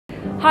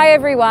Hi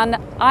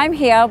everyone, I'm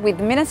here with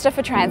Minister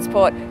for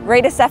Transport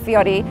Rita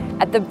Saffioti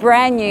at the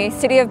brand new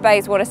City of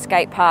Bayswater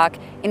skate park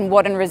in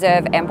Wadden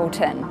Reserve,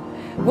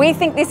 Embleton. We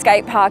think this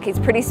skate park is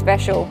pretty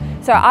special,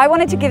 so I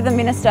wanted to give the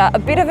Minister a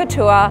bit of a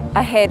tour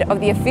ahead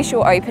of the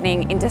official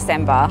opening in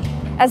December.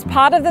 As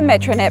part of the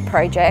Metronet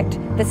project,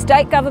 the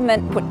state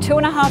government put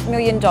 $2.5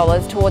 million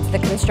towards the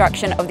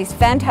construction of this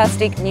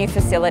fantastic new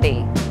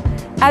facility.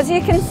 As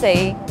you can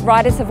see,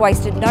 riders have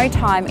wasted no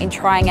time in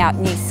trying out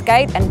new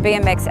skate and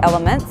BMX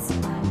elements,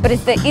 but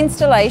it's the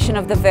installation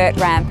of the vert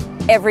ramp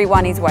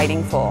everyone is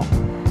waiting for.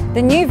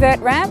 The new vert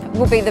ramp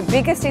will be the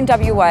biggest in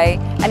WA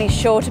and is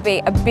sure to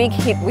be a big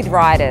hit with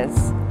riders.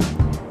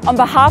 On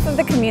behalf of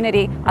the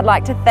community, I'd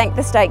like to thank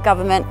the state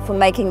government for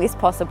making this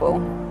possible.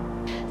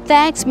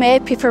 Thanks Mayor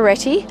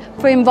Piffaretti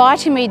for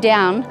inviting me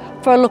down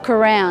for a look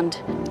around.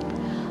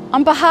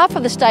 On behalf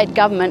of the state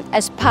government,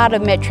 as part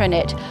of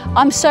Metronet,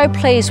 I'm so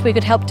pleased we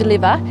could help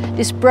deliver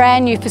this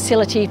brand new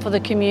facility for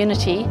the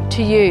community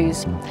to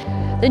use.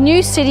 The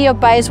new City of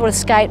Bayswater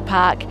skate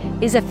park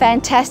is a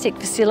fantastic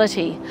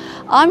facility.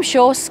 I'm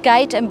sure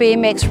skate and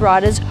BMX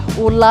riders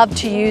will love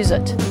to use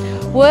it.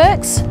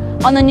 Works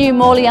on the new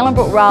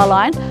Morley-Ellenbrook rail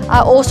line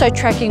are also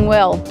tracking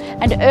well,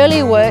 and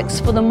early works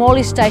for the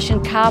Morley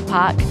Station car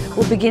park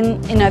will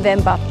begin in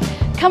November.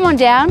 Come on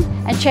down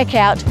and check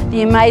out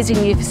the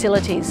amazing new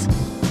facilities.